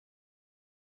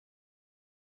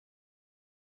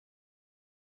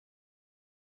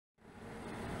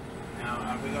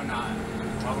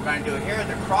What we're going to do here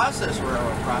to cross this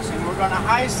railroad crossing, we're going to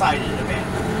high side it a bit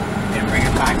and bring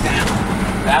it back down.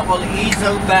 That will ease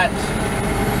out that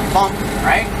bump,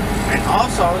 right? And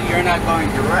also, you're not going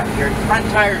direct, your front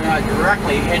tire is not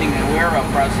directly hitting the railroad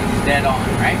crossing dead on,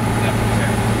 right? Yep.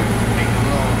 Make a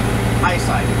little high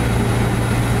side.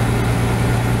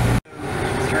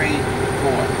 3,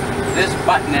 4. This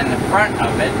button in the front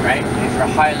of it, right, is your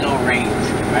high-low range,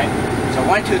 right? So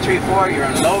 1, 2, 3, 4, you're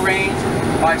in low range.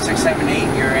 5, 6, 7,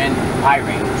 8, you're in high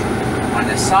range. On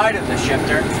the side of the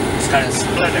shifter, it's got a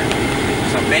splitter.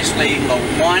 So basically, you go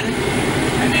 1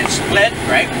 and then split,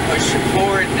 right? Push it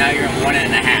forward. Now you're in 1.5%,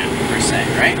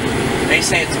 right? They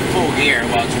say it's a full gear.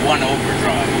 Well, it's 1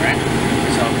 overdrive, right?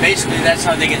 So basically, that's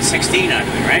how they get 16 out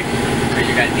of it, right? So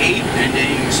you got 8, and then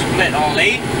you split all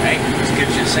 8, right? This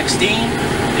gives you 16.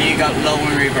 Then you got low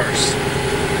and reverse.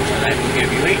 So that will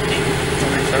give you 18. That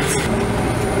makes sense.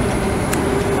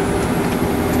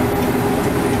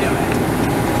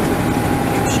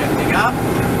 Up. 1,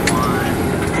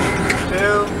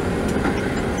 2.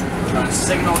 Going to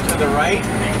signal to the right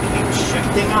and keep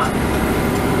shifting up.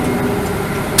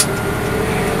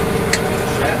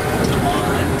 Shift.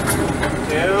 1,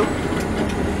 2.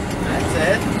 That's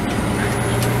it.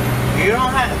 You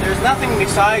don't have. There's nothing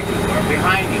beside you or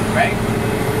behind you, right?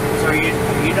 So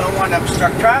you don't want to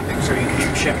obstruct traffic. So you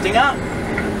keep shifting up.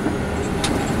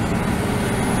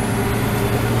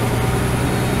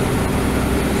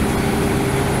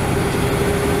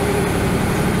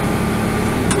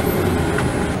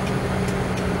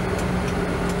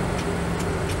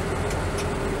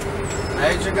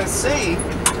 As you can see,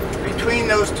 between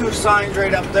those 2 signs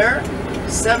right up there,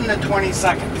 7 to 20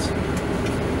 seconds.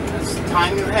 That's the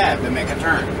time you have to make a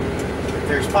turn. If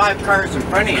there's 5 cars in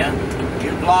front of you,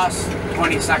 you've lost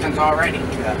 20 seconds already.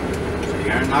 Yeah. So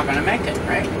you're not going to make it,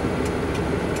 right?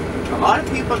 A lot of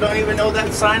people don't even know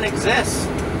that sign exists,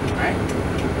 right?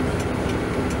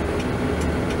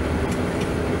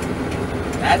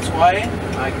 That's why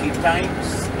I keep telling you,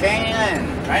 scan,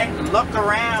 right? Look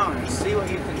around and see what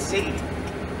you can see.